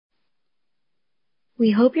We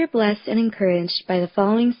hope you're blessed and encouraged by the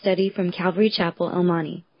following study from Calvary Chapel, El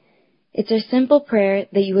Monte. It's our simple prayer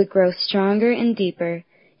that you would grow stronger and deeper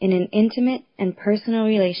in an intimate and personal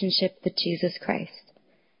relationship with Jesus Christ.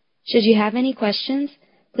 Should you have any questions,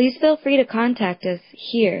 please feel free to contact us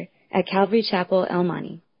here at Calvary Chapel, El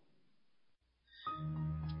Monte.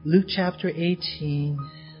 Luke chapter 18.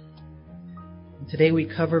 Today we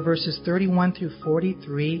cover verses 31 through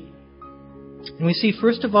 43. And we see,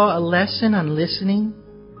 first of all, a lesson on listening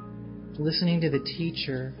to the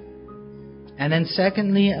teacher. And then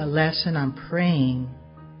secondly, a lesson on praying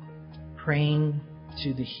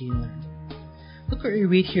to the healer. Look what we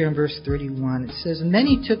read here in verse 31. It says, "And then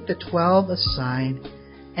he took the 12 aside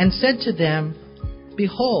and said to them,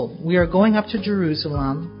 Behold, we are going up to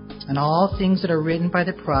Jerusalem, and all things that are written by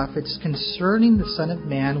the prophets concerning the Son of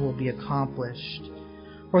Man will be accomplished.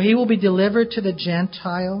 For he will be delivered to the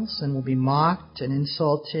Gentiles and will be mocked and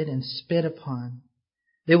insulted and spit upon.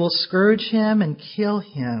 They will scourge him and kill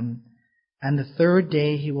him, and the third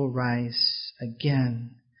day he will rise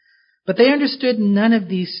again." But they understood none of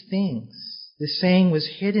these things. The saying was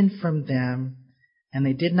hidden from them, and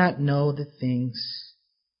they did not know the things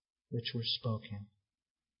which were spoken.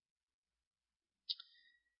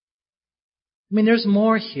 There's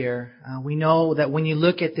more here. We know that when you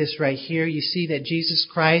look at this right here, you see that Jesus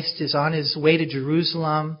Christ is on his way to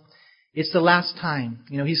Jerusalem. It's the last time.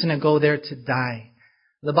 He's going to go there to die.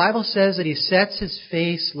 The Bible says that he sets his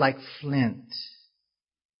face like flint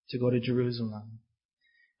to go to Jerusalem.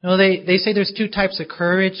 They say there's two types of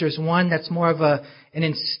courage. There's one that's more of an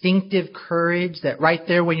instinctive courage that right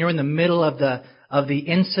there when you're in the middle of the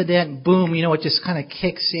incident, boom, it just kind of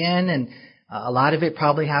kicks in, and a lot of it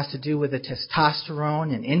probably has to do with the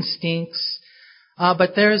testosterone and instincts.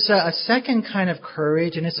 But there's a second kind of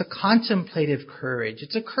courage, and it's a contemplative courage.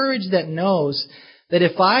 It's a courage that knows that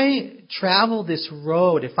if I travel this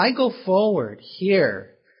road, if I go forward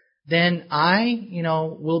here, then I,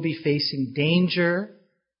 will be facing danger.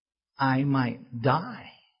 I might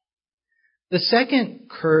die. The second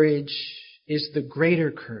courage is the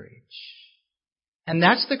greater courage. And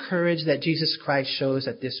that's the courage that Jesus Christ shows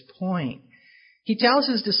at this point. He tells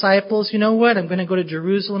his disciples, you know what, I'm going to go to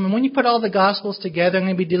Jerusalem, and when you put all the Gospels together, I'm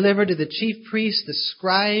going to be delivered to the chief priests, the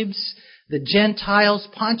scribes, the Gentiles,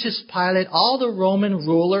 Pontius Pilate, all the Roman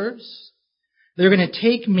rulers. They're going to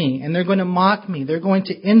take me, and they're going to mock me. They're going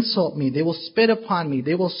to insult me. They will spit upon me.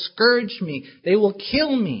 They will scourge me. They will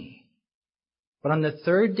kill me. But on the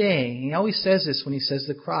third day, he always says this when he says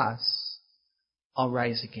the cross, I'll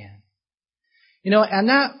rise again. And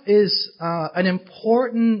that is an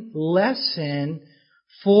important lesson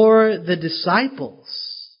for the disciples.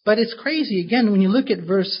 But it's crazy. Again, when you look at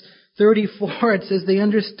verse 34, it says they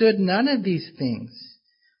understood none of these things.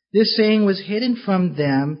 This saying was hidden from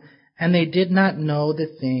them, and they did not know the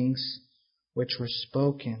things which were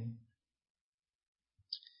spoken.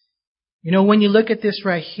 When you look at this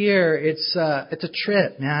right here, it's a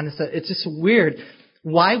trip, man. It's just weird.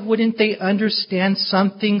 Why wouldn't they understand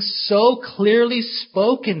something so clearly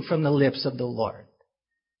spoken from the lips of the Lord?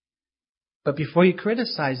 But before you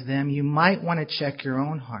criticize them, you might want to check your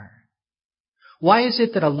own heart. Why is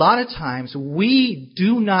it that a lot of times we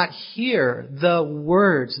do not hear the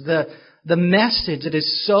words, the message that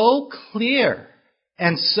is so clear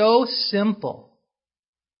and so simple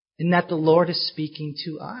in that the Lord is speaking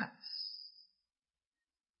to us?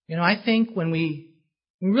 I think when we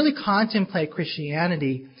really contemplate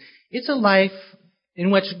Christianity, it's a life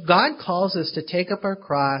in which God calls us to take up our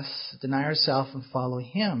cross, deny ourselves, and follow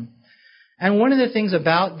Him. And one of the things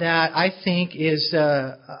about that, I think, is,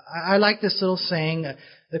 I like this little saying,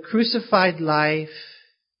 the crucified life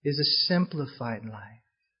is a simplified life.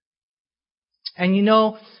 And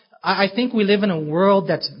I think we live in a world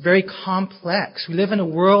that's very complex. We live in a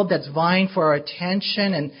world that's vying for our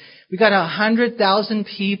attention, and we got 100,000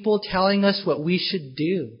 people telling us what we should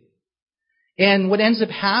do. And what ends up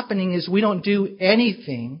happening is we don't do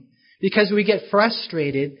anything because we get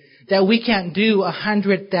frustrated that we can't do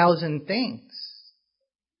 100,000 things.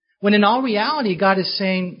 When in all reality, God is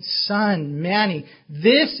saying, son, Manny,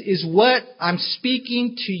 this is what I'm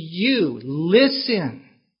speaking to you. Listen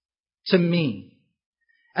to me.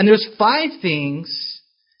 And there's 5 things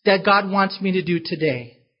that God wants me to do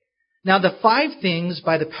today. Now, the 5 things,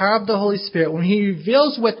 by the power of the Holy Spirit, when He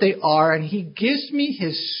reveals what they are and He gives me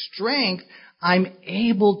His strength, I'm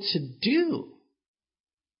able to do.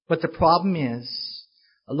 But the problem is,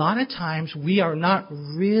 a lot of times we are not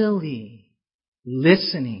really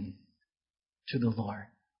listening to the Lord.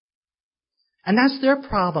 And that's their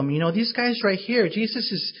problem. These guys right here,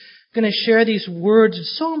 Jesus is going to share these words.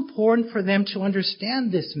 It's so important for them to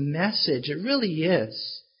understand this message. It really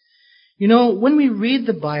is. You know, when we read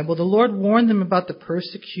the Bible, the Lord warned them about the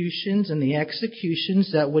persecutions and the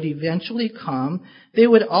executions that would eventually come. They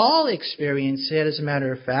would all experience it, as a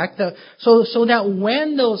matter of fact. So that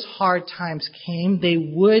when those hard times came, they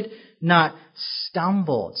would not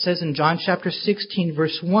stumble. It says in John chapter 16,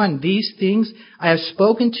 verse 1, "These things I have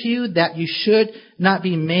spoken to you, that you should not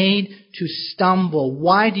be made to stumble."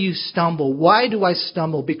 Why do you stumble? Why do I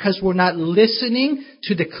stumble? Because we're not listening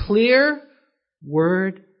to the clear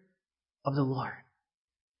word of the Lord.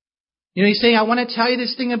 You know, he's saying, I want to tell you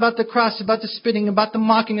this thing about the cross, about the spitting, about the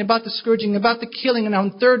mocking, about the scourging, about the killing, and on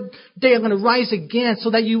the third day I'm going to rise again so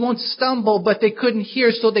that you won't stumble. But they couldn't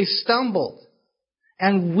hear, so they stumbled.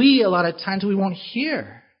 And a lot of times, we won't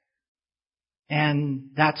hear. And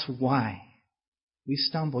that's why we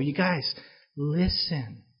stumble. You guys,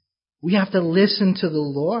 listen. We have to listen to the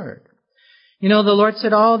Lord. You know, the Lord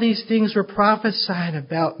said all these things were prophesied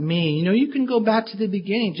about me. You know, you can go back to the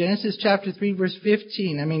beginning. Genesis chapter 3, verse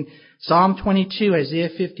 15. Psalm 22, Isaiah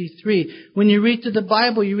 53. When you read through the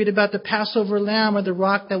Bible, you read about the Passover lamb or the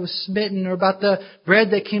rock that was smitten or about the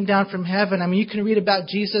bread that came down from heaven. You can read about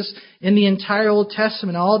Jesus in the entire Old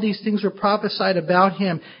Testament. All these things were prophesied about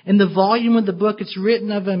Him. In the volume of the book, it's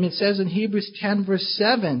written of Him. It says in Hebrews 10, verse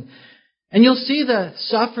 7. And you'll see the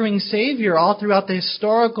suffering Savior all throughout the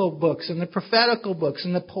historical books and the prophetical books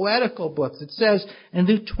and the poetical books. It says in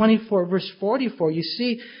Luke 24, verse 44, you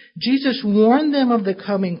see, Jesus warned them of the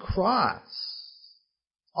coming cross.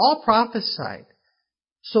 All prophesied.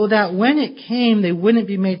 So that when it came, they wouldn't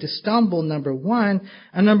be made to stumble, number one.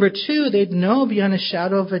 And number two, they'd know beyond a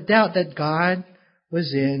shadow of a doubt that God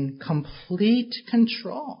was in complete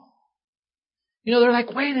control. You know, they're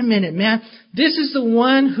like, wait a minute, man. This is the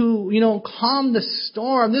one who, calmed the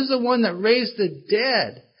storm. This is the one that raised the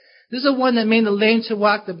dead. This is the one that made the lame to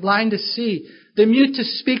walk, the blind to see, the mute to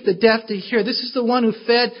speak, the deaf to hear. This is the one who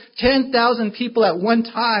fed 10,000 people at one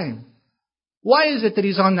time. Why is it that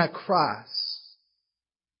He's on that cross?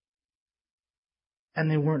 And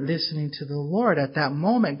they weren't listening to the Lord. At that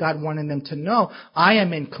moment, God wanted them to know, I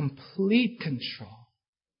am in complete control.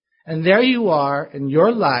 And there you are in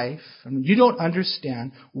your life, and you don't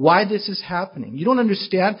understand why this is happening. You don't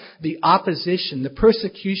understand the opposition, the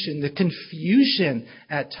persecution, the confusion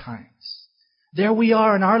at times. There we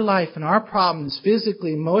are in our life and our problems,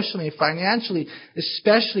 physically, emotionally, financially,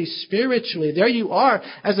 especially spiritually. There you are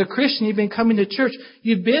as a Christian. You've been coming to church.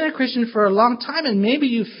 You've been a Christian for a long time, and maybe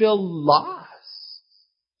you feel lost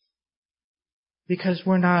because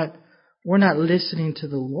we're not listening to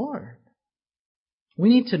the Lord. We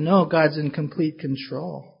need to know God's in complete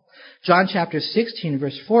control. John chapter 16,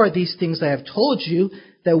 verse 4, these things I have told you,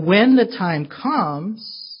 that when the time comes,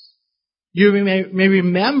 you may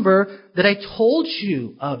remember that I told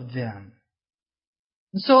you of them.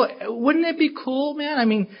 And so, wouldn't it be cool,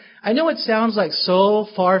 man? I know it sounds like so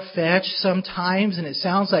far-fetched sometimes, and it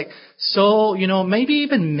sounds like so, maybe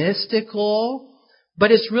even mystical,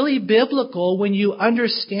 but it's really biblical when you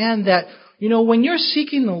understand that, when you're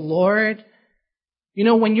seeking the Lord,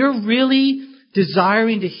 when you're really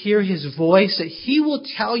desiring to hear His voice, that He will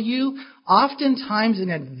tell you oftentimes in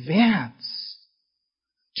advance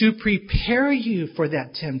to prepare you for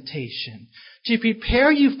that temptation, to prepare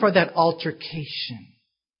you for that altercation.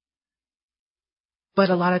 But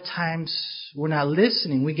a lot of times we're not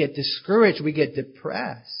listening. We get discouraged. We get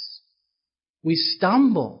depressed. We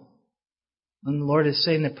stumble. And the Lord is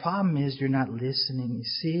saying the problem is you're not listening, you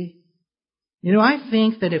see. I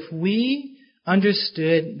think that if we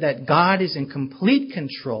understood that God is in complete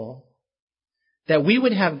control, that we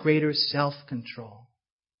would have greater self-control.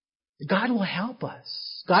 God will help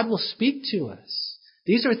us. God will speak to us.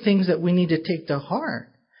 These are things that we need to take to heart.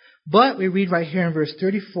 But we read right here in verse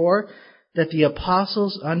 34 that the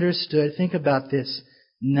apostles understood, think about this,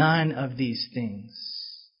 none of these things.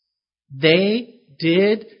 They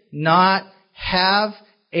did not have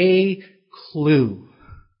a clue.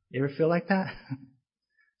 You ever feel like that?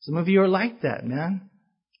 Some of you are like that, man.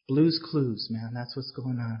 Blues Clues, man. That's what's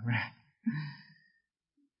going on, right?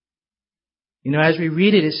 As we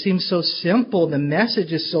read it, it seems so simple. The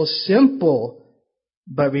message is so simple.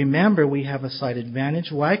 But remember, we have a slight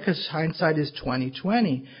advantage. Why? Because hindsight is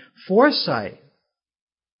 20/20. Foresight,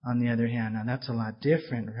 on the other hand, now that's a lot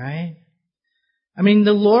different, right?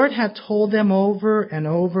 The Lord had told them over and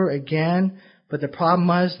over again, but the problem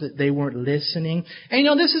was that they weren't listening.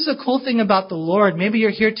 And this is a cool thing about the Lord. Maybe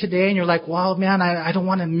you're here today and you're like, wow, man, I don't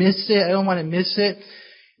want to miss it. I don't want to miss it.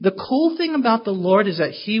 The cool thing about the Lord is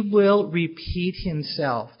that He will repeat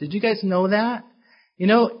Himself. Did you guys know that?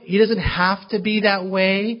 He doesn't have to be that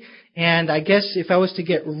way. And I guess if I was to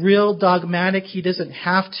get real dogmatic, He doesn't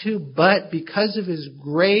have to, but because of His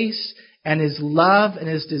grace and His love and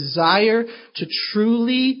His desire to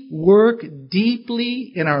truly work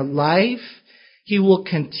deeply in our life, He will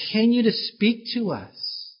continue to speak to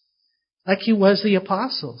us like He was the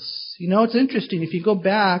apostles. You know, it's interesting. If you go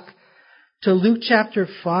back to Luke chapter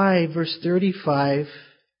 5, verse 35,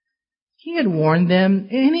 He had warned them,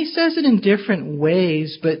 and He says it in different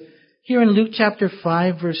ways, but here in Luke chapter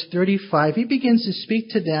 5, verse 35, He begins to speak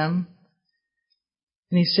to them.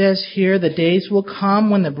 And He says here, the days will come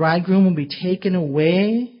when the bridegroom will be taken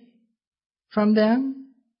away from them.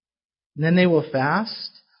 And then they will fast.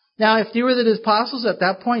 Now, if you were the apostles at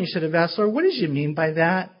that point, you should have asked, Lord, what did you mean by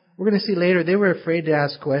that? We're going to see later, they were afraid to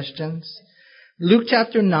ask questions. Luke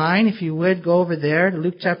chapter 9, if you would, go over there to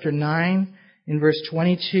Luke chapter 9 in verse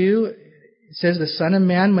 22. It says, the Son of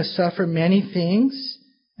Man must suffer many things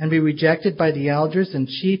and be rejected by the elders and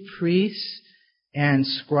chief priests and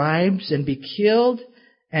scribes and be killed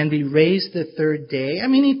and be raised the third day. I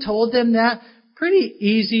mean, He told them that. Pretty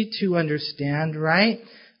easy to understand, right?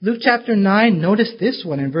 Luke chapter 9, notice this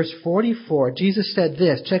one in verse 44. Jesus said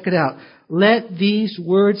this, check it out. Let these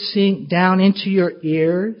words sink down into your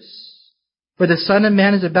ears. For the Son of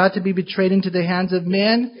Man is about to be betrayed into the hands of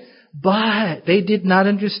men. But they did not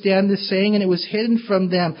understand this saying, and it was hidden from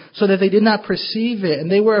them, so that they did not perceive it. And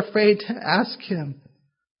they were afraid to ask Him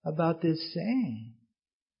about this saying.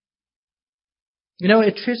 You know,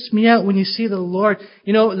 it trips me out when you see the Lord.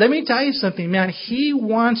 You know, let me tell you something, man. He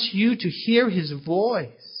wants you to hear His voice.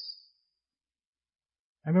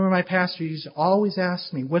 I remember my pastor used to always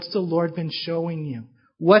ask me, what's the Lord been showing you?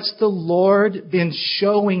 What's the Lord been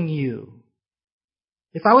showing you?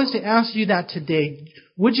 If I was to ask you that today,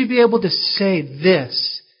 would you be able to say,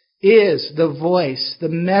 this is the voice, the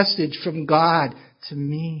message from God to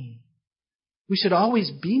me? We should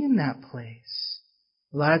always be in that place.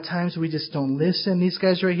 A lot of times we just don't listen. These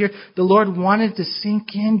guys right here, the Lord wanted to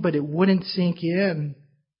sink in, but it wouldn't sink in.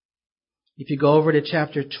 If you go over to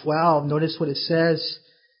chapter 12, notice what it says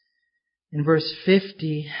in verse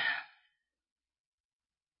 50.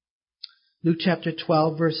 Luke chapter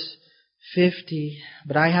 12, verse 50.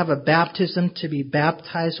 But I have a baptism to be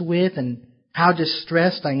baptized with, and how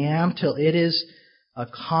distressed I am till it is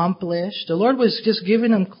accomplished. The Lord was just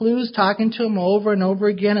giving him clues, talking to him over and over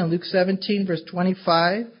again in Luke 17, verse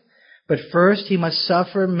 25. But first he must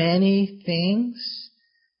suffer many things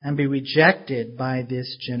and be rejected by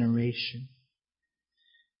this generation.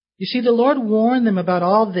 You see, the Lord warned them about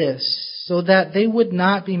all this so that they would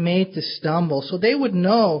not be made to stumble, so they would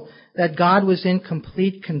know that God was in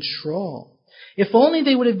complete control. If only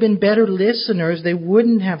they would have been better listeners, they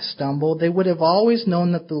wouldn't have stumbled. They would have always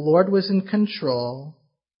known that the Lord was in control.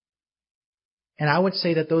 And I would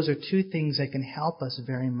say that those are two things that can help us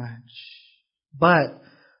very much. But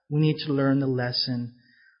we need to learn the lesson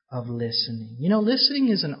of listening. You know, listening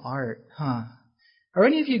is an art, huh? Are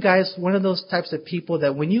any of you guys one of those types of people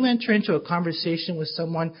that when you enter into a conversation with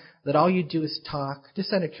someone that all you do is talk,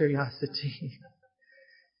 just out of curiosity?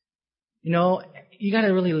 You know, you got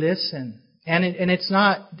to really listen. And it's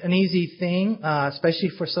not an easy thing, especially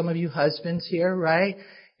for some of you husbands here, right?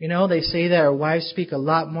 You know, they say that our wives speak a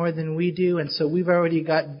lot more than we do, and so we've already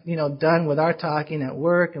got, done with our talking at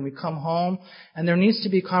work, and we come home, and there needs to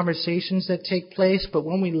be conversations that take place, but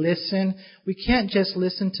when we listen, we can't just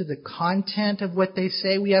listen to the content of what they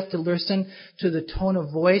say. We have to listen to the tone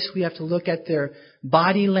of voice. We have to look at their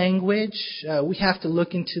body language. We have to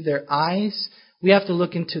look into their eyes. We have to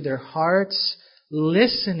look into their hearts.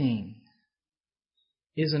 Listening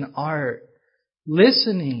is an art.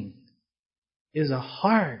 Listening is a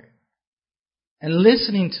heart. And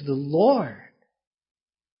listening to the Lord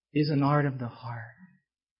is an art of the heart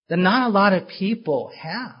that not a lot of people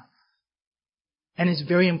have. And it's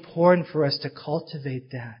very important for us to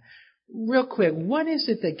cultivate that. Real quick, what is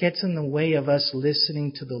it that gets in the way of us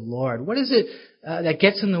listening to the Lord? What is it that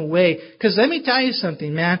gets in the way? Because let me tell you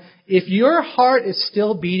something, man. If your heart is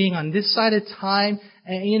still beating on this side of time,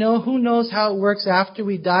 and who knows how it works after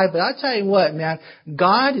we die, but I'll tell you what, man,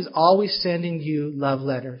 God is always sending you love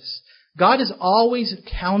letters. God is always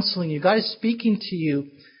counseling you. God is speaking to you.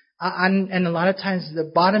 And a lot of times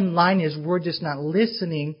the bottom line is we're just not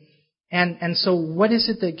listening. And so what is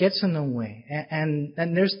it that gets in the way? And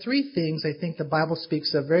there's three things I think the Bible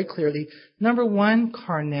speaks of very clearly. Number one,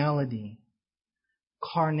 carnality.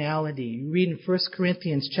 Carnality. You read in 1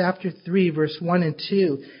 Corinthians chapter 3, verse 1 and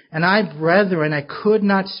 2. And I, brethren, I could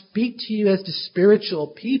not speak to you as to spiritual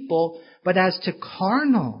people, but as to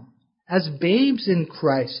carnal, as babes in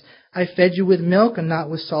Christ. I fed you with milk and not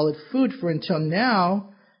with solid food, for until now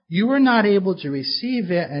You were not able to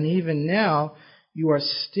receive it, and even now you are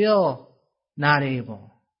still not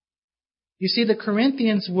able. You see, the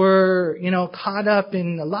Corinthians were, caught up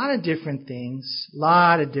in a lot of different things.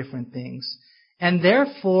 And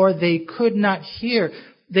therefore, they could not hear.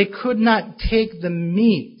 They could not take the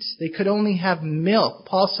meat. They could only have milk.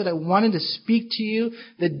 Paul said, I wanted to speak to you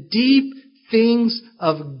the deep things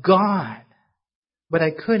of God. But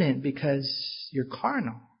I couldn't because you're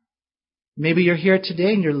carnal. Maybe you're here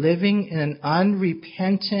today and you're living in an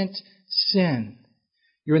unrepentant sin.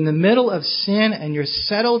 You're in the middle of sin and you're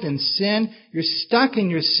settled in sin. You're stuck in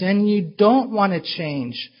your sin. You don't want to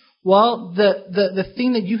change. Well, the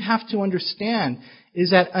thing that you have to understand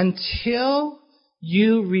is that until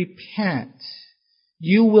you repent,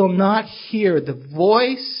 you will not hear the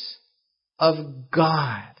voice of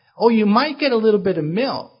God. Oh, you might get a little bit of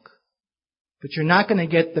milk, but you're not going to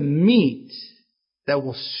get the meat that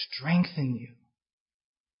will strengthen you.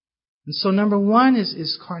 And so number one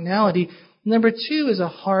is carnality. Number two is a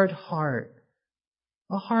hard heart.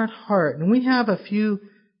 A hard heart. And we have a few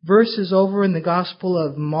verses over in the Gospel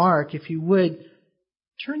of Mark. If you would,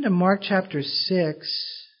 turn to Mark chapter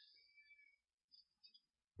 6.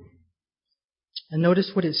 And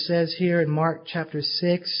notice what it says here in Mark chapter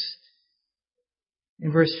 6.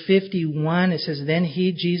 In verse 51, it says, Then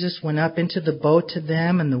he, Jesus, went up into the boat to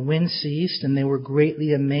them, and the wind ceased, and they were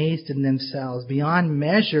greatly amazed in themselves, beyond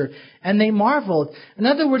measure, and they marveled. In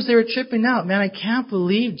other words, they were tripping out. Man, I can't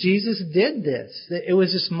believe Jesus did this. It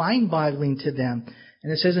was just mind-boggling to them.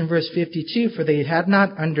 And it says in verse 52, For they had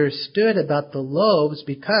not understood about the loaves,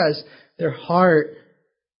 because their heart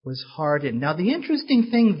was hardened. Now, the interesting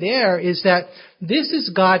thing there is that this is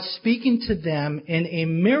God speaking to them in a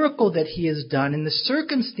miracle that He has done in the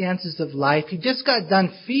circumstances of life. He just got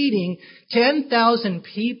done feeding 10,000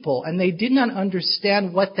 people, and they did not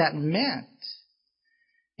understand what that meant.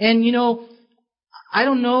 And, I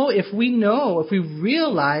don't know if we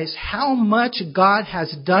realize how much God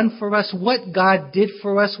has done for us, what God did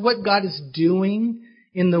for us, what God is doing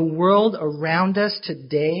in the world around us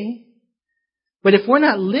today. But if we're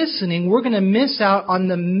not listening, we're going to miss out on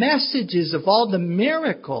the messages of all the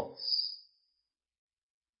miracles.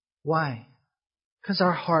 Why? Because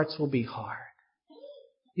our hearts will be hard.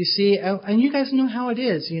 You see, and you guys know how it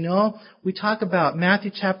is, We talk about Matthew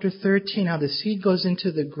chapter 13, how the seed goes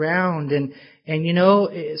into the ground. And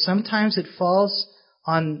sometimes it falls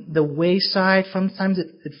on the wayside. Sometimes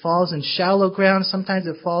it falls in shallow ground. Sometimes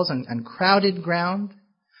it falls on crowded ground.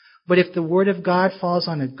 But if the Word of God falls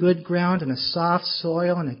on a good ground and a soft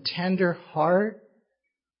soil and a tender heart,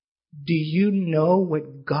 do you know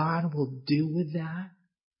what God will do with that?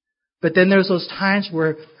 But then there's those times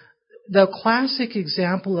where the classic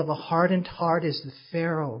example of a hardened heart is the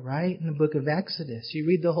Pharaoh, right? In the book of Exodus. You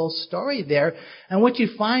read the whole story there. And what you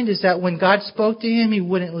find is that when God spoke to him, he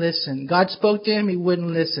wouldn't listen. God spoke to him, he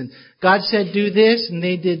wouldn't listen. God said, do this, and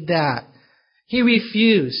they did that. He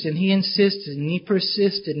refused, and he insisted, and he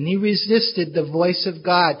persisted, and he resisted the voice of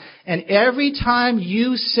God. And every time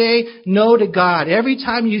you say no to God, every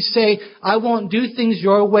time you say, I won't do things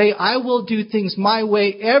your way, I will do things my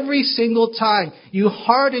way, every single time you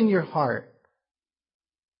harden your heart.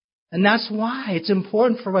 And that's why it's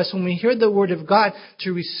important for us when we hear the Word of God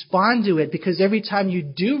to respond to it, because every time you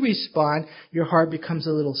do respond, your heart becomes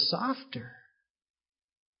a little softer.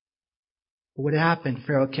 What happened?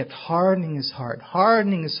 Pharaoh kept hardening his heart.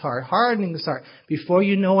 Before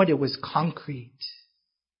you know it, it was concrete.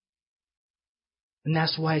 And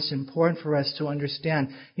that's why it's important for us to understand.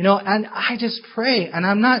 And I just pray, and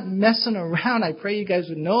I'm not messing around, I pray you guys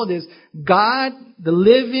would know this. God, the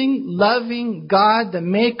living, loving God, the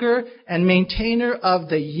maker and maintainer of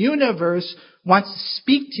the universe, wants to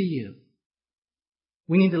speak to you.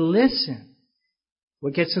 We need to listen.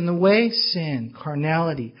 What gets in the way? Sin,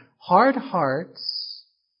 carnality, hard hearts,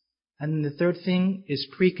 and then the third thing is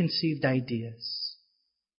preconceived ideas.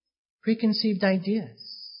 Preconceived ideas.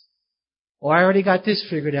 Oh, I already got this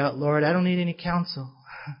figured out, Lord. I don't need any counsel.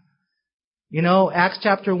 Acts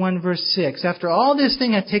chapter 1 verse 6. After all this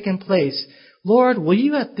thing had taken place, Lord, will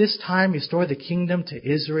you at this time restore the kingdom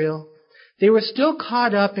to Israel? They were still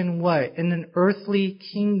caught up in what? In an earthly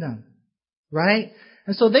kingdom. Right?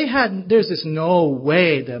 And so there's this no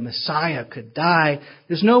way the Messiah could die.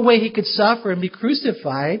 There's no way he could suffer and be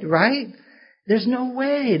crucified, right? There's no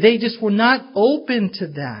way. They just were not open to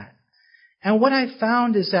that. And what I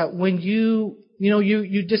found is that when you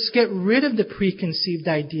you just get rid of the preconceived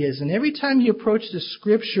ideas. And every time you approach the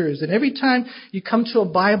Scriptures, and every time you come to a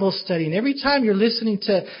Bible study, and every time you're listening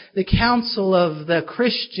to the counsel of the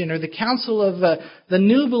Christian or the counsel of the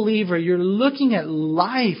new believer, you're looking at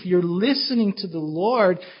life, you're listening to the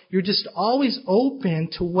Lord, you're just always open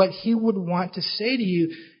to what He would want to say to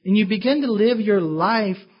you. And you begin to live your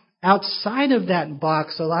life outside of that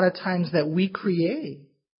box a lot of times that we create.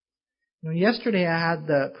 Yesterday I had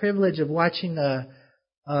the privilege of watching a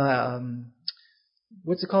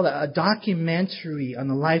documentary on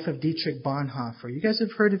the life of Dietrich Bonhoeffer. You guys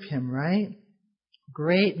have heard of him, right?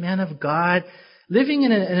 Great man of God, living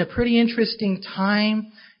in a pretty interesting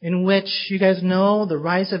time in which you guys know the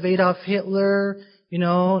rise of Adolf Hitler,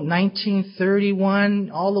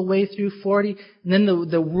 1931 all the way through 40, and then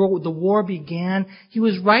the war began. He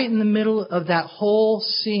was right in the middle of that whole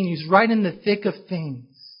scene. He was right in the thick of things.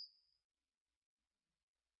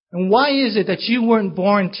 And why is it that you weren't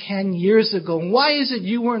born 10 years ago? And why is it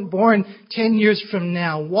you weren't born 10 years from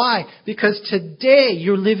now? Why? Because today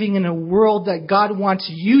you're living in a world that God wants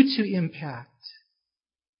you to impact.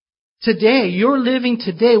 Today, you're living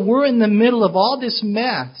today. We're in the middle of all this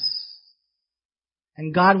mess.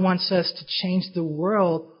 And God wants us to change the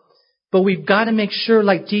world. But we've got to make sure,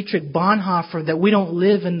 like Dietrich Bonhoeffer, that we don't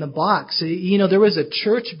live in the box. There was a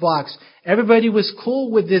church box. Everybody was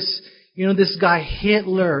cool with this. This guy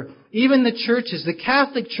Hitler, even the churches, the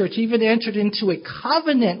Catholic Church even entered into a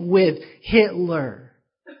covenant with Hitler.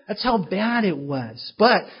 That's how bad it was.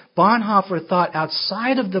 But Bonhoeffer thought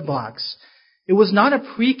outside of the box. It was not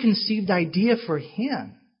a preconceived idea for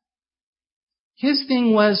him. His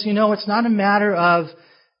thing was, it's not a matter of,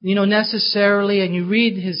 necessarily, and you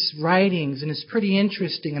read his writings and it's pretty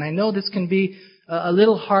interesting. And I know this can be a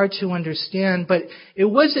little hard to understand, but it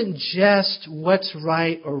wasn't just what's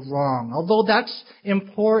right or wrong. Although that's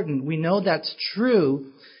important, we know that's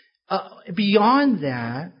true. Beyond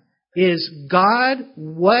that is, God,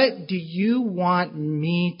 what do you want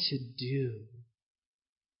me to do?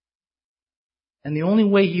 And the only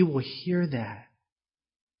way you will hear that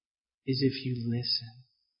is if you listen.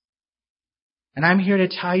 And I'm here to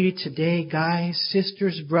tell you today, guys,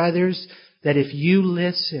 sisters, brothers, that if you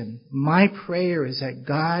listen, my prayer is that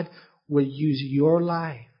God will use your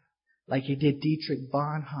life like He did Dietrich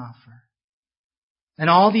Bonhoeffer. And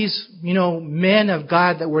all these, men of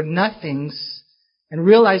God that were nothings and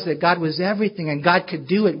realized that God was everything and God could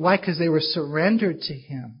do it. Why? Because they were surrendered to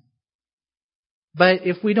Him. But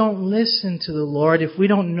if we don't listen to the Lord, if we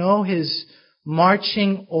don't know His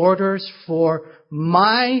marching orders for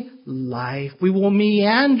my life, we will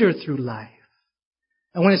meander through life.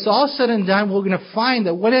 And when it's all said and done, we're going to find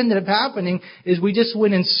that what ended up happening is we just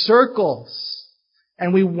went in circles.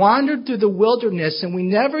 And we wandered through the wilderness and we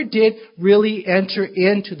never did really enter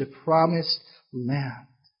into the promised land.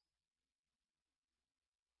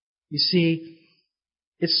 You see,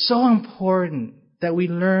 it's so important that we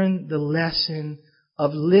learn the lesson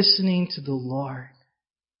of listening to the Lord.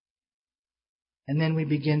 And then we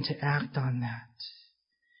begin to act on that.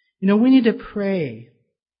 We need to pray.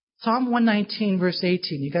 Psalm 119 verse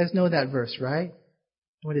 18. You guys know that verse, right?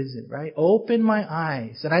 What is it, right? Open my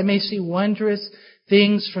eyes that I may see wondrous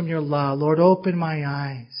things from your law. Lord, open my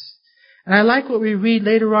eyes. And I like what we read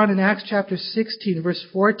later on in Acts chapter 16 verse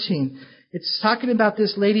 14. It's talking about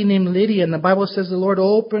this lady named Lydia, and the Bible says the Lord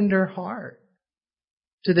opened her heart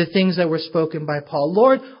to the things that were spoken by Paul.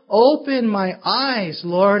 Lord, open my eyes,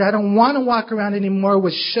 Lord. I don't want to walk around anymore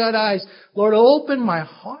with shut eyes. Lord, open my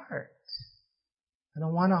heart. I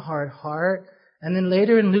don't want a hard heart. And then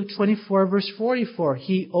later in Luke 24 verse 44,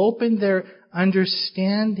 He opened their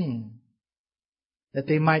understanding that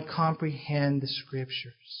they might comprehend the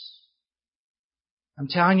Scriptures. I'm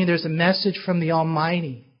telling you, there's a message from the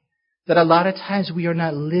Almighty that a lot of times we are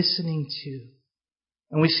not listening to.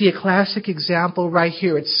 And we see a classic example right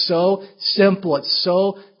here. It's so simple. It's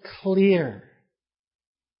so clear.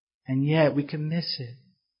 And yet we can miss it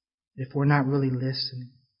if we're not really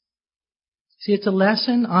listening. See, it's a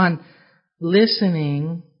lesson on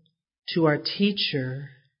listening to our teacher,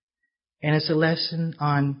 and it's a lesson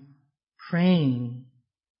on praying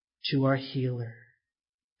to our healer.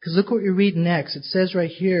 Because look what we read next. It says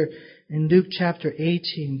right here in Luke chapter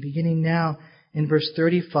 18, beginning now in verse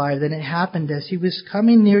 35, Then it happened as He was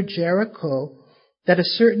coming near Jericho that a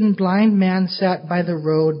certain blind man sat by the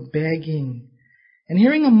road begging. And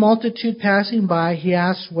hearing a multitude passing by, he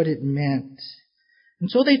asked what it meant. And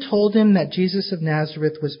so they told him that Jesus of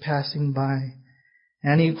Nazareth was passing by.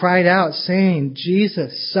 And he cried out, saying,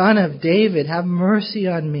 Jesus, Son of David, have mercy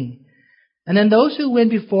on me. And then those who went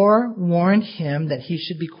before warned him that he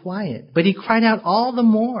should be quiet. But he cried out all the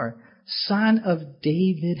more, Son of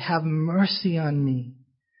David, have mercy on me."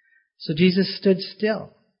 So Jesus stood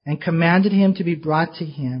still and commanded him to be brought to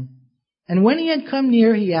him. And when he had come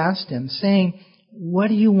near, he asked him, saying, "What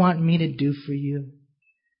do you want me to do for you?"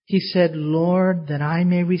 He said, "Lord, that I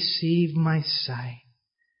may receive my sight."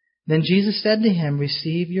 Then Jesus said to him,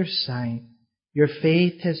 "Receive your sight. Your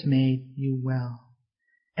faith has made you well."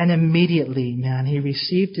 And immediately, man, he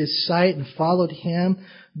received his sight and followed him,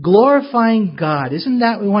 glorifying God. Isn't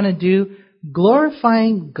that what we want to do?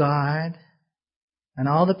 Glorifying God. And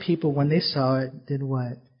all the people, when they saw it, did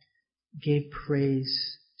what? Gave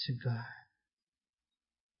praise to God.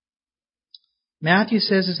 Matthew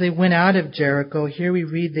says as they went out of Jericho, here we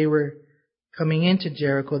read they were coming into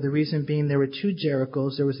Jericho. The reason being there were two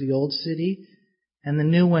Jerichos. There was the old city and the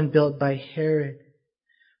new one built by Herod.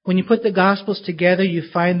 When you put the Gospels together, you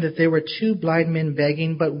find that there were two blind men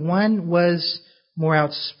begging, but one was more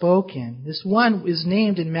outspoken. This one is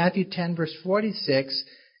named in Matthew 10, verse 46,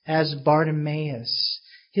 as Bartimaeus.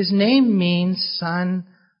 His name means son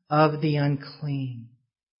of the unclean.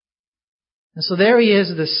 And so there he is,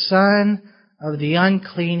 the son of the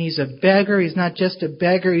unclean. He's a beggar. He's not just a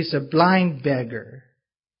beggar, he's a blind beggar.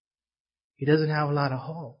 He doesn't have a lot of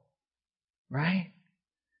hope, right?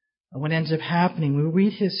 And what ends up happening, we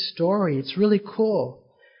read his story. It's really cool.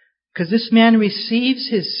 Because this man receives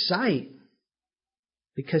his sight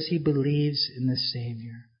because he believes in the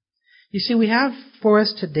Savior. You see, we have for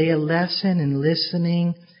us today a lesson in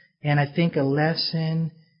listening, and I think a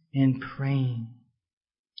lesson in praying.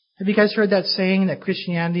 Have you guys heard that saying that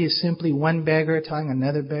Christianity is simply one beggar telling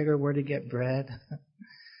another beggar where to get bread?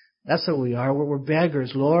 That's what we are. We're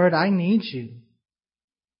beggars. Lord, I need you.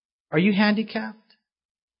 Are you handicapped?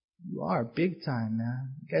 You are, big time,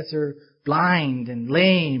 man. You guys are blind and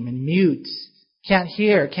lame and mute. Can't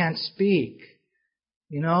hear, can't speak.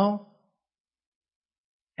 You know?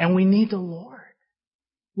 And we need the Lord.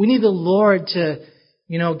 We need the Lord to,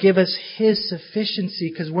 give us His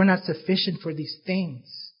sufficiency because we're not sufficient for these things.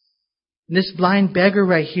 And this blind beggar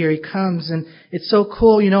right here, he comes and it's so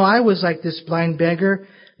cool. I was like this blind beggar.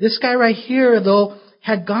 This guy right here, though,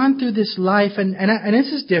 had gone through this life, and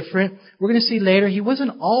this is different. We're going to see later, he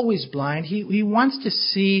wasn't always blind. He wants to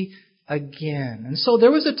see again. And so there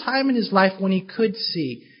was a time in his life when he could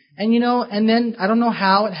see. And then, I don't know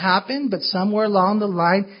how it happened, but somewhere along the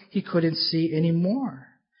line, he couldn't see anymore.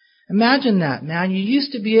 Imagine that, man. You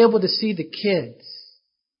used to be able to see the kids.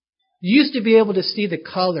 You used to be able to see the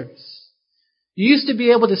colors. You used to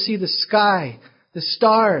be able to see the sky, the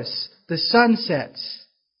stars, the sunsets.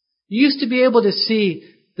 You used to be able to see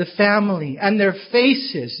the family and their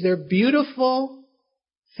faces, their beautiful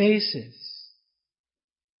faces.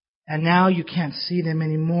 And now you can't see them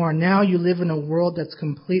anymore. Now you live in a world that's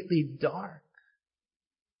completely dark.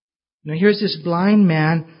 Now here's this blind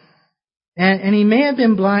man, and he may have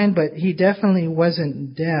been blind, but he definitely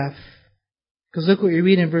wasn't deaf. Because look what we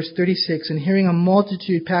read in verse 36, and hearing a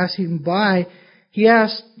multitude passing by, he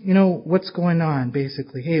asked, what's going on,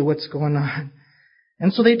 basically. Hey, what's going on?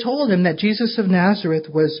 And so they told him that Jesus of Nazareth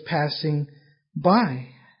was passing by.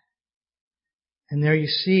 And there you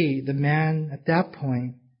see, the man at that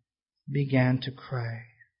point began to cry.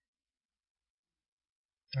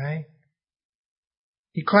 Right?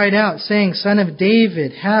 He cried out, saying, "Son of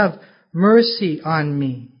David, have mercy on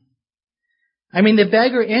me." The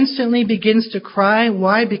beggar instantly begins to cry.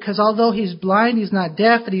 Why? Because although he's blind, he's not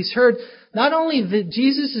deaf, and he's heard not only that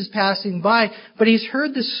Jesus is passing by, but he's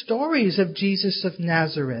heard the stories of Jesus of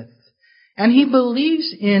Nazareth. And he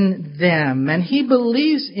believes in them, and he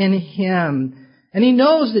believes in Him. And he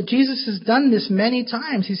knows that Jesus has done this many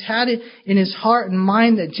times. He's had it in his heart and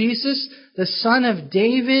mind that Jesus, the Son of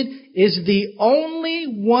David, is the only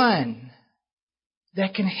one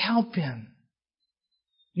that can help him.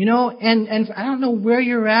 And I don't know where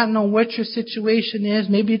you're at, I don't know what your situation is.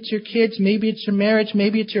 Maybe it's your kids, maybe it's your marriage,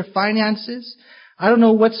 maybe it's your finances. I don't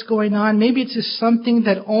know what's going on. Maybe it's just something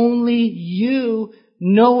that only you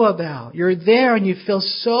know about. You're there and you feel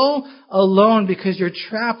so alone because you're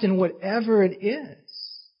trapped in whatever it is.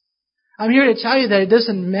 I'm here to tell you that it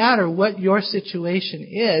doesn't matter what your situation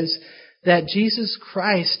is, that Jesus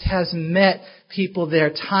Christ has met people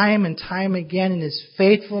there time and time again in His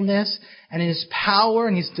faithfulness and in His power,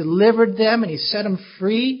 and He's delivered them and He's set them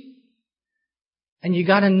free. And you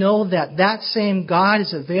got to know that that same God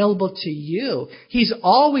is available to you. He's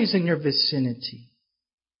always in your vicinity.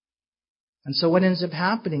 And so what ends up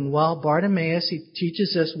happening? Well, Bartimaeus, he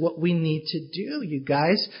teaches us what we need to do, you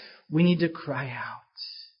guys. We need to cry out.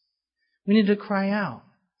 We need to cry out.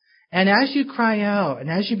 And as you cry out, and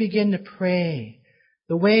as you begin to pray,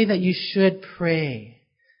 the way that you should pray,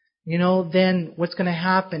 then what's going to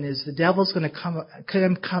happen is the devil's going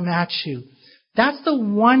to come at you. That's the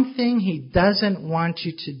one thing he doesn't want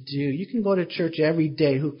you to do. You can go to church every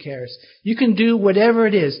day. Who cares? You can do whatever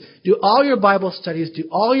it is. Do all your Bible studies. Do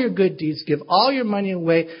all your good deeds. Give all your money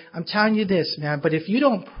away. I'm telling you this, man. But if you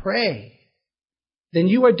don't pray, then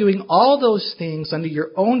you are doing all those things under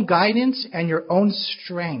your own guidance and your own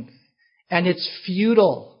strength. And it's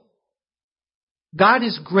futile. God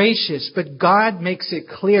is gracious, but God makes it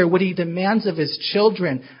clear what He demands of His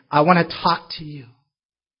children. I want to talk to you.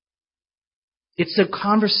 It's a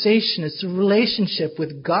conversation. It's a relationship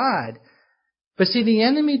with God. But see, the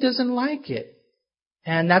enemy doesn't like it.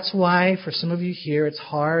 And that's why, for some of you here, it's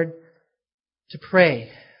hard to pray.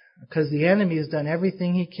 Because the enemy has done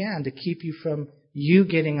everything he can to keep you from you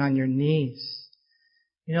getting on your knees.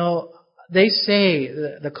 They say,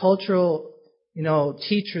 the cultural,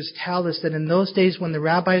 teachers tell us that in those days when the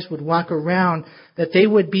rabbis would walk around, that they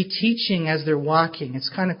would be teaching as they're walking. It's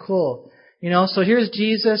kind of cool. So here's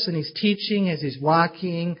Jesus, and He's teaching as He's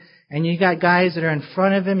walking, and you got guys that are in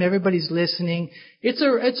front of Him. Everybody's listening. It's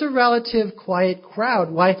a relative quiet crowd.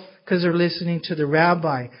 Why? Because they're listening to the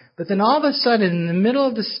rabbi. But then all of a sudden, in the middle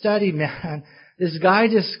of the study, man, this guy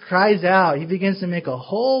just cries out. He begins to make a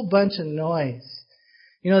whole bunch of noise.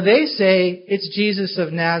 They say it's Jesus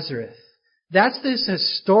of Nazareth. That's this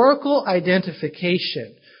historical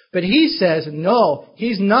identification. But he says, no,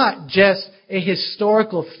 He's not just a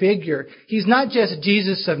historical figure. He's not just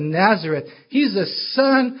Jesus of Nazareth. He's the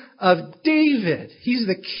Son of David. He's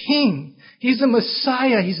the King. He's the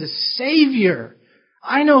Messiah. He's a Savior.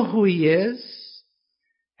 I know who He is.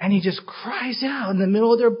 And he just cries out in the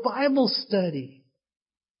middle of their Bible study.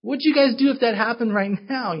 What'd you guys do if that happened right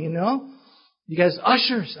now, You guys,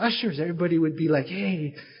 ushers. Everybody would be like,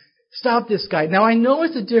 hey, stop this guy. Now, I know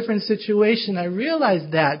it's a different situation. I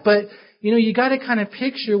realize that. But, you got to kind of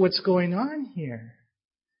picture what's going on here.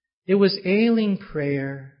 It was ailing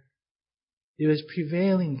prayer. It was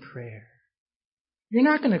prevailing prayer. You're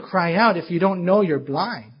not going to cry out if you don't know you're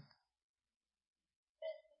blind.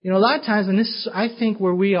 A lot of times, and this is, I think,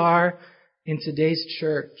 where we are in today's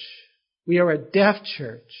church. We are a deaf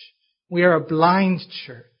church. We are a blind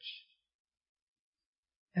church.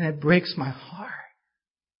 And it breaks my heart.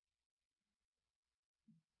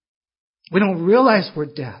 We don't realize we're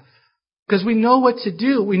deaf. Because we know what to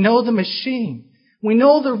do. We know the machine. We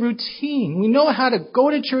know the routine. We know how to go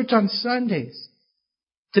to church on Sundays.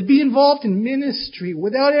 To be involved in ministry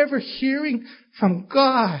without ever hearing from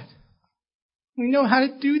God. We know how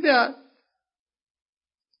to do that.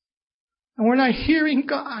 And we're not hearing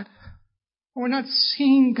God. We're not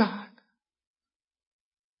seeing God.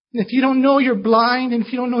 And if you don't know you're blind, and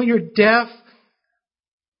if you don't know you're deaf,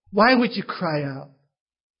 why would you cry out?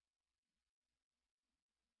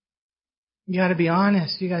 You got to be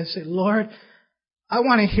honest. You got to say, Lord, I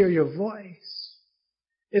want to hear your voice.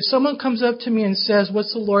 If someone comes up to me and says,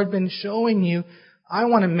 what's the Lord been showing you? I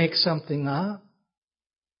want to make something up.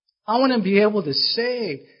 I want to be able to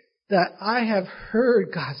say that I have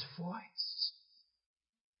heard God's voice.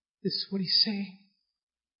 This is what He's saying.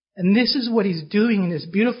 And this is what He's doing, and it's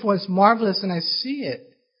beautiful, it's marvelous, and I see it.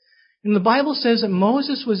 And the Bible says that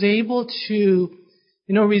Moses was able to,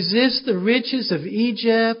 resist the riches of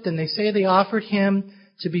Egypt, and they say they offered him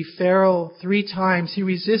to be Pharaoh 3 times. He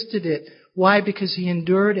resisted it. Why? Because he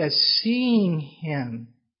endured as seeing Him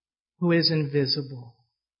who is invisible.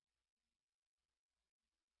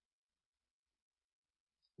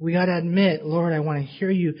 We got to admit, Lord, I want to hear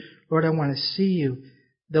you. Lord, I want to see you.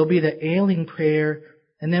 There'll be the ailing prayer.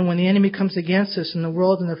 And then when the enemy comes against us in the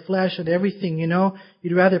world and the flesh and everything,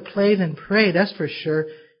 you'd rather play than pray, that's for sure.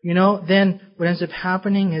 Then what ends up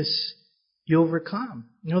happening is you overcome.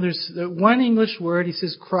 There's one English word, he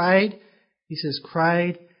says cried. He says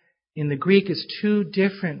cried. In the Greek is 2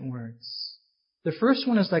 different words. The first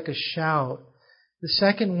one is like a shout. The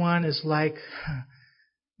second one is like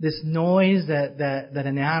this noise that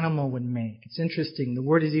an animal would make. It's interesting. The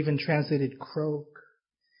word is even translated croak.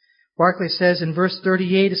 Barclay says in verse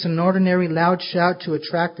 38, it's an ordinary loud shout to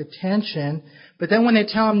attract attention. But then when they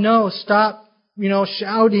tell him, no, stop,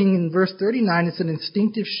 shouting, in verse 39, it's an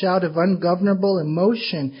instinctive shout of ungovernable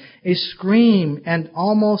emotion, a scream and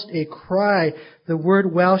almost a cry. The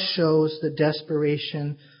word well shows the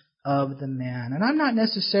desperation of the man. And I'm not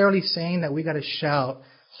necessarily saying that we got to shout,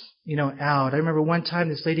 out. I remember one time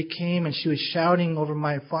this lady came and she was shouting over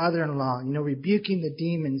my father-in-law, rebuking the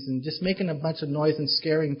demons and just making a bunch of noise and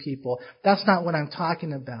scaring people. That's not what I'm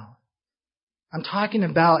talking about. I'm talking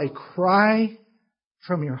about a cry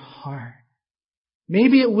from your heart.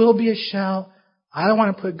 Maybe it will be a shout. I don't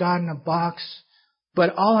want to put God in a box,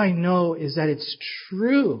 but all I know is that it's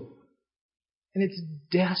true. And it's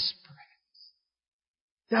desperate.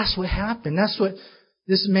 That's what happened. That's what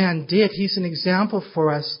this man did. He's an example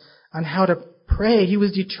for us on how to pray. He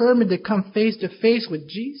was determined to come face to face with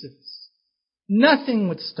Jesus. Nothing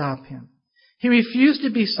would stop him. He refused to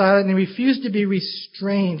be silent and refused to be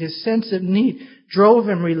restrained. His sense of need drove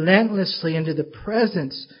him relentlessly into the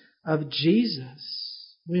presence of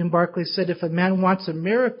Jesus. William Barclay said, if a man wants a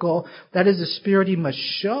miracle, that is the spirit he must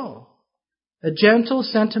show. A gentle,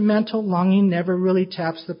 sentimental longing never really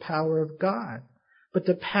taps the power of God. But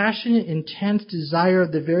the passionate, intense desire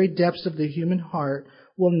of the very depths of the human heart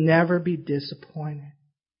will never be disappointed.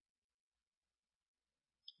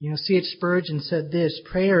 C.H. Spurgeon said this,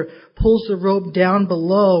 prayer pulls the rope down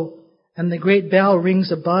below and the great bell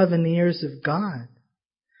rings above in the ears of God.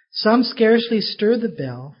 Some scarcely stir the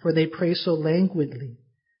bell, for they pray so languidly.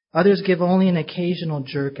 Others give only an occasional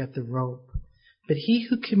jerk at the rope. But he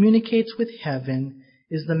who communicates with heaven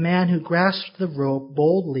is the man who grasps the rope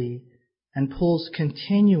boldly and pulls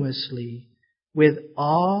continuously with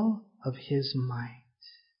all of his might.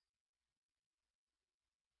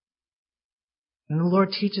 And the Lord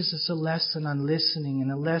teaches us a lesson on listening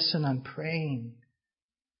and a lesson on praying.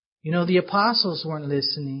 The apostles weren't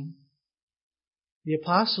listening. The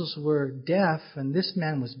apostles were deaf and this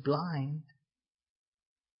man was blind.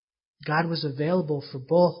 God was available for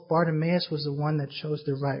both. Bartimaeus was the one that chose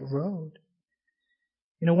the right road.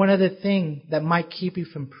 One other thing that might keep you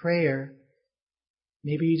from prayer,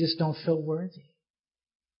 maybe you just don't feel worthy.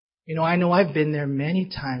 I know I've been there many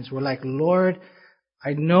times where like, Lord,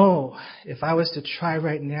 I know if I was to try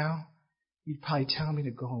right now, you'd probably tell me to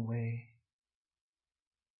go away.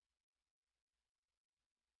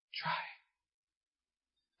 Try.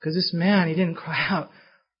 Because this man, he didn't cry out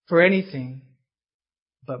for anything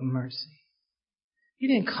but mercy. He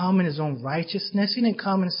didn't come in his own righteousness. He didn't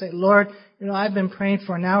come and say, Lord, I've been praying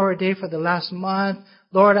for an hour a day for the last month.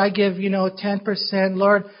 Lord, I give, 10%.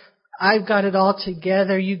 Lord, I've got it all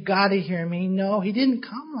together. You got to hear me. No, he didn't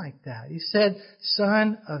come like that. He said,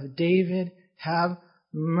 Son of David, have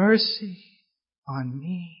mercy on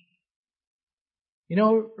me.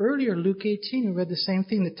 Earlier, Luke 18, we read the same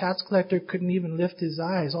thing. The tax collector couldn't even lift his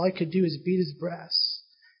eyes. All he could do is beat his breast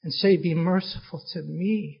and say, be merciful to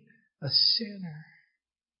me, a sinner.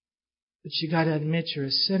 But you got to admit you're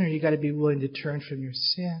a sinner. You got to be willing to turn from your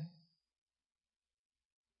sin.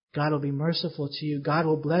 God will be merciful to you. God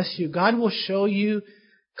will bless you. God will show you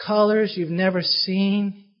colors you've never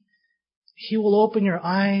seen. He will open your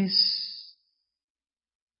eyes.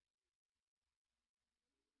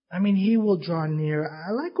 He will draw near.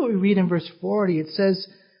 I like what we read in verse 40. It says,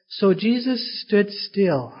 so Jesus stood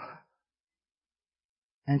still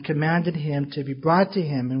and commanded him to be brought to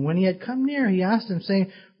him. And when he had come near, he asked him,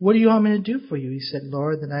 saying, what do you want me to do for you? He said,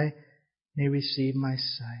 Lord, that I may receive my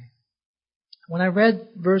sight. When I read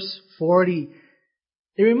verse 40,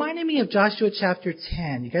 it reminded me of Joshua chapter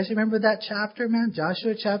 10. You guys remember that chapter, man?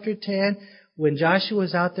 Joshua chapter 10, when Joshua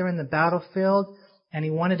was out there in the battlefield and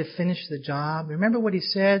he wanted to finish the job. Remember what he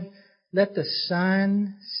said? Let the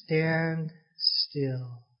sun stand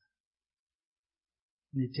still.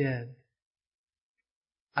 And it did.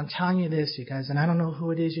 I'm telling you this, you guys, and I don't know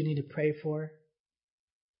who it is you need to pray for.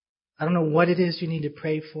 I don't know what it is you need to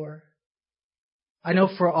pray for. I know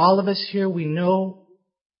for all of us here, we know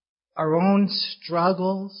our own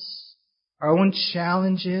struggles, our own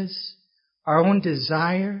challenges, our own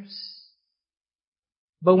desires.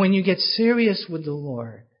 But when you get serious with the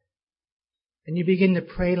Lord and you begin to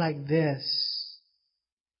pray like this,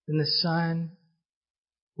 then the sun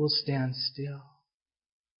will stand still.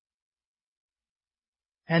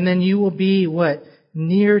 And then you will be what?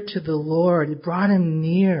 Near to the Lord. It brought him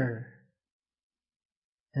near.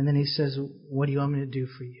 And then he says, what do you want me to do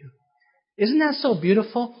for you? Isn't that so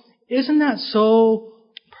beautiful? Isn't that so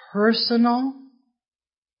personal?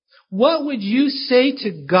 What would you say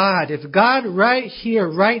to God if God right here,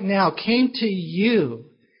 right now, came to you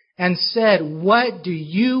and said, what do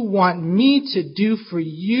you want me to do for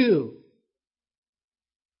you?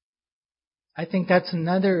 I think that's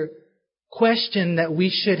another question that we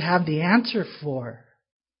should have the answer for.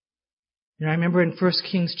 I remember in 1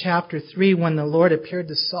 Kings chapter 3 when the Lord appeared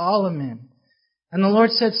to Solomon. And the Lord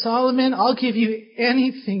said, Solomon, I'll give you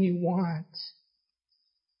anything you want.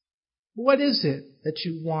 What is it that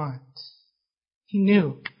you want? He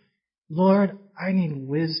knew, Lord, I need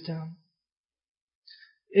wisdom.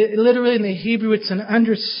 Literally in the Hebrew, it's an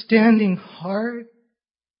understanding heart.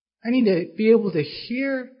 I need to be able to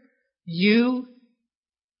hear you.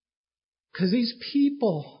 Because these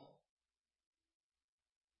people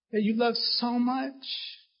that you love so much,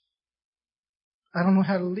 I don't know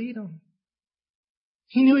how to lead them.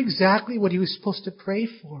 He knew exactly what he was supposed to pray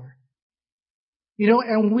for.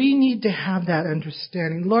 And we need to have that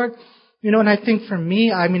understanding. Lord, and I think for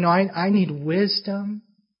me, I need wisdom.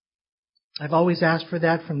 I've always asked for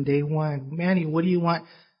that from day one. Manny, what do you want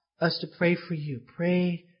us to pray for you?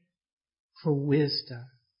 Pray for wisdom,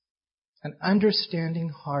 an understanding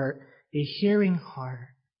heart, a hearing heart.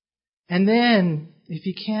 And then, if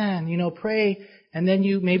you can, pray, and then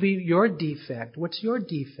maybe your defect. What's your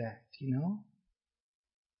defect,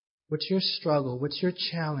 What's your struggle? What's your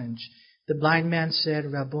challenge? The blind man said,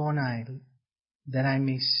 Rabboni, that I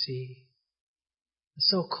may see. It's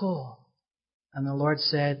so cool. And the Lord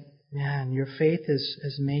said, man, your faith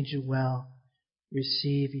has made you well.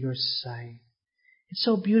 Receive your sight. It's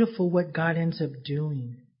so beautiful what God ends up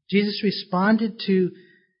doing. Jesus responded to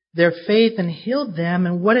their faith and healed them,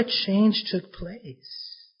 and what a change took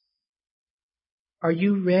place. Are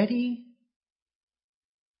you ready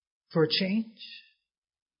for a change?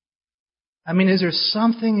 Is there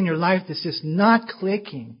something in your life that's just not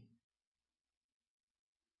clicking?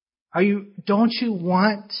 Don't you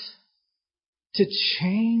want to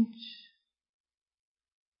change?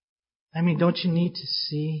 Don't you need to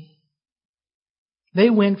see? They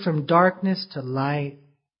went from darkness to light.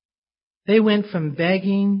 They went from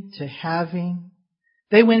begging to having.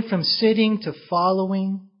 They went from sitting to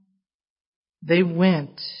following. They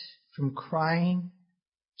went from crying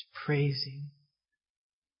to praising.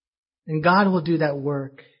 And God will do that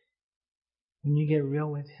work when you get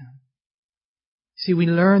real with Him. See, we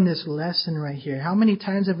learn this lesson right here. How many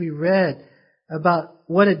times have we read about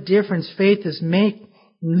what a difference faith has made?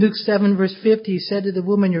 In Luke 7 verse 50, He said to the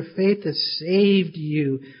woman, your faith has saved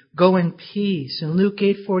you. Go in peace. In Luke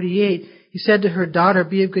 8:48, He said to her, daughter,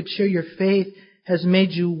 be of good cheer. Your faith has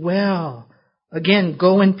made you well. Again,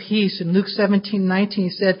 go in peace. In Luke 17:19, He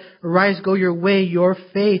said, arise, go your way. Your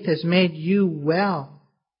faith has made you well.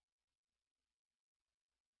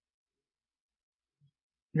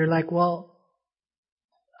 You're like, well,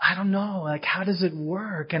 I don't know. How does it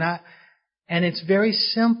work? And it's very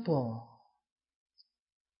simple.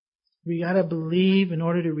 We got to believe in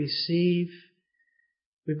order to receive.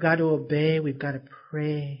 We've got to obey. We've got to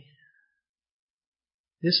pray.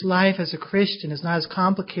 This life as a Christian is not as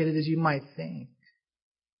complicated as you might think.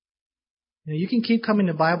 You can keep coming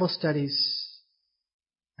to Bible studies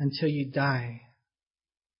until you die.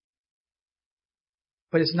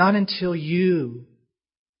 But it's not until you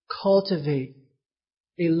cultivate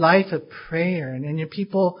a life of prayer. And your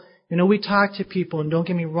people, we talk to people, and don't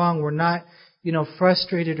get me wrong, we're not,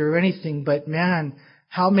 frustrated or anything, but man,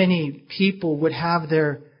 how many people would have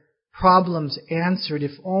their problems answered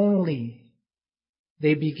if only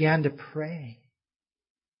they began to pray.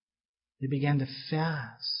 They began to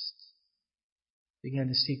fast. Began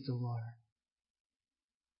to seek the Lord.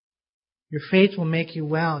 Your faith will make you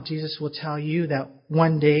well. Jesus will tell you that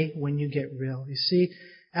one day when you get real. You see,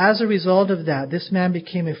 as a result of that, this man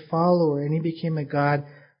became a follower and he became a God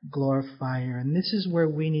glorifier. And this is where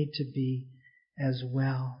we need to be as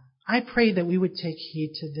well. I pray that we would take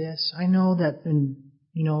heed to this. I know that in,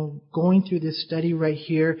 going through this study right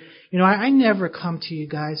here, I never come to you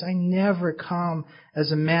guys. I never come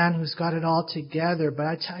as a man who's got it all together. But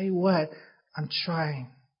I tell you what, I'm trying.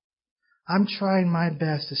 I'm trying my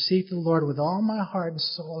best to seek the Lord with all my heart and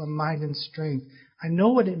soul and mind and strength. I know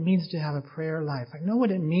what it means to have a prayer life. I know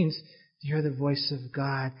what it means to hear the voice of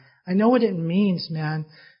God. I know what it means, man,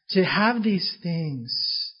 to have these things.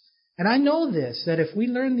 And I know this, that if we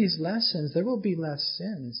learn these lessons, there will be less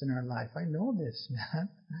sins in our life. I know this, man.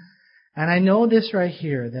 And I know this right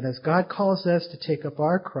here, that as God calls us to take up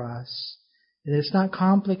our cross, it's not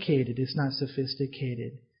complicated, it's not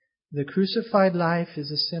sophisticated. The crucified life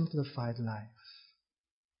is a simplified life.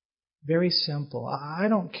 Very simple. I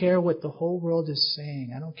don't care what the whole world is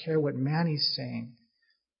saying. I don't care what Manny's saying.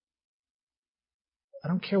 I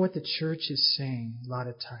don't care what the church is saying a lot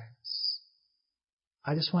of times.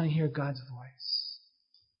 I just want to hear God's voice.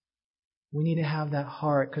 We need to have that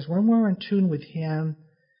heart, because when we're in tune with Him,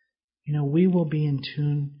 we will be in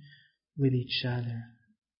tune with each other.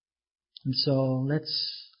 And so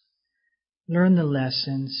let's learn the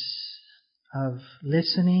lessons of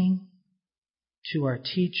listening to our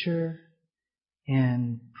teacher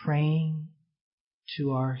and praying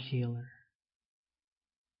to our healer.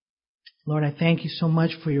 Lord, I thank you so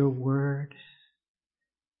much for your word.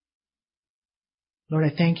 Lord,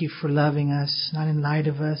 I thank you for loving us, not in light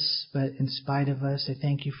of us, but in spite of us. I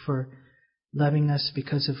thank you for loving us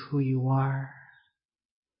because of who you are.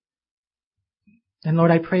 And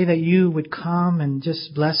Lord, I pray that you would come and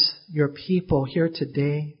just bless your people here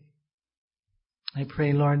today. I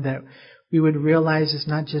pray, Lord, that we would realize it's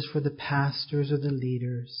not just for the pastors or the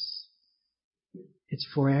leaders. It's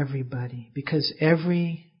for everybody, because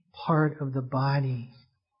every part of the body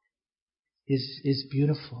is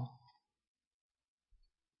beautiful,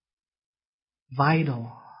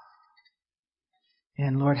 vital.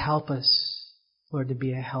 And Lord, help us, Lord, to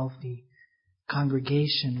be a healthy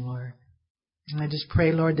congregation, Lord. And I just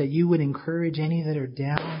pray, Lord, that you would encourage any that are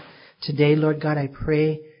down today, Lord God. I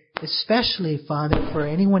pray especially, Father, for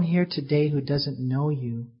anyone here today who doesn't know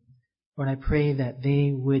you. Lord, I pray that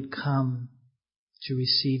they would come to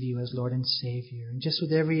receive you as Lord and Savior. And just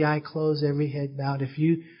with every eye closed, every head bowed, if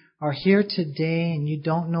you are here today and you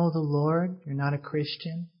don't know the Lord, you're not a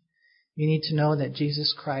Christian, you need to know that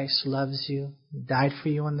Jesus Christ loves you. He died for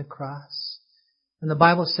you on the cross. And the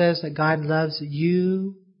Bible says that God loves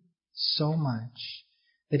you so much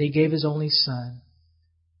that He gave His only Son.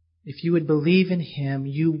 If you would believe in Him,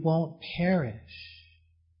 you won't perish,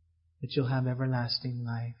 but you'll have everlasting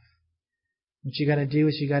life. What you got to do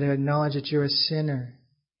is you got to acknowledge that you're a sinner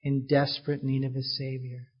in desperate need of a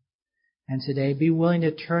Savior. And today, be willing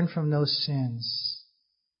to turn from those sins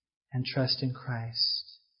and trust in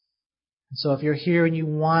Christ. And so if you're here and you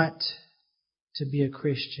want to be a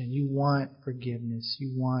Christian, you want forgiveness,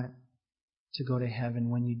 you want to go to heaven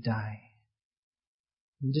when you die,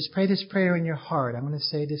 and just pray this prayer in your heart. I'm going to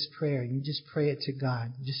say this prayer. You just pray it to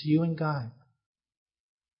God. Just you and God.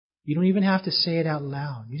 You don't even have to say it out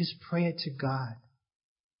loud. You just pray it to God.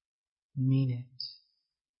 Mean it.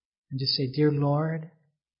 And just say, Dear Lord,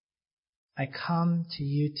 I come to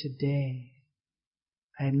you today.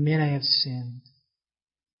 I admit I have sinned.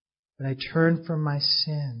 But I turn from my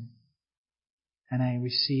sin and I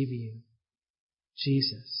receive you,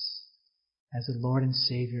 Jesus, as the Lord and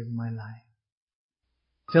Savior of my life.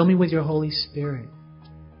 Fill me with your Holy Spirit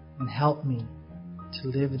and help me to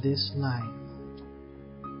live this life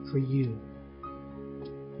for you.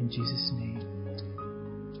 In Jesus' name,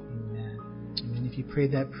 amen. And if you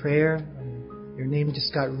prayed that prayer, your name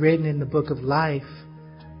just got written in the book of life.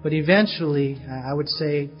 But eventually, I would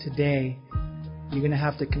say today, you're going to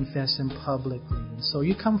have to confess Him publicly. And so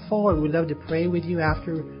you come forward. We'd love to pray with you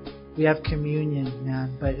after we have communion,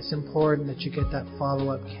 man. But it's important that you get that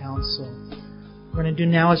follow-up counsel. What we're going to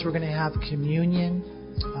do now is we're going to have communion.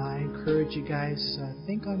 I encourage you guys,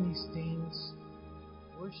 think on these things.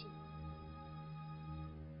 Worship.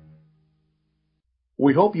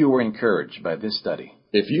 We hope you were encouraged by this study.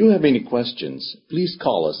 If you have any questions, please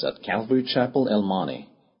call us at Calvary Chapel El Monte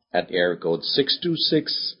at area code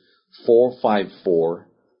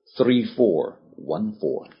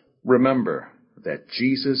 626-454-3414. Remember that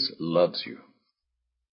Jesus loves you.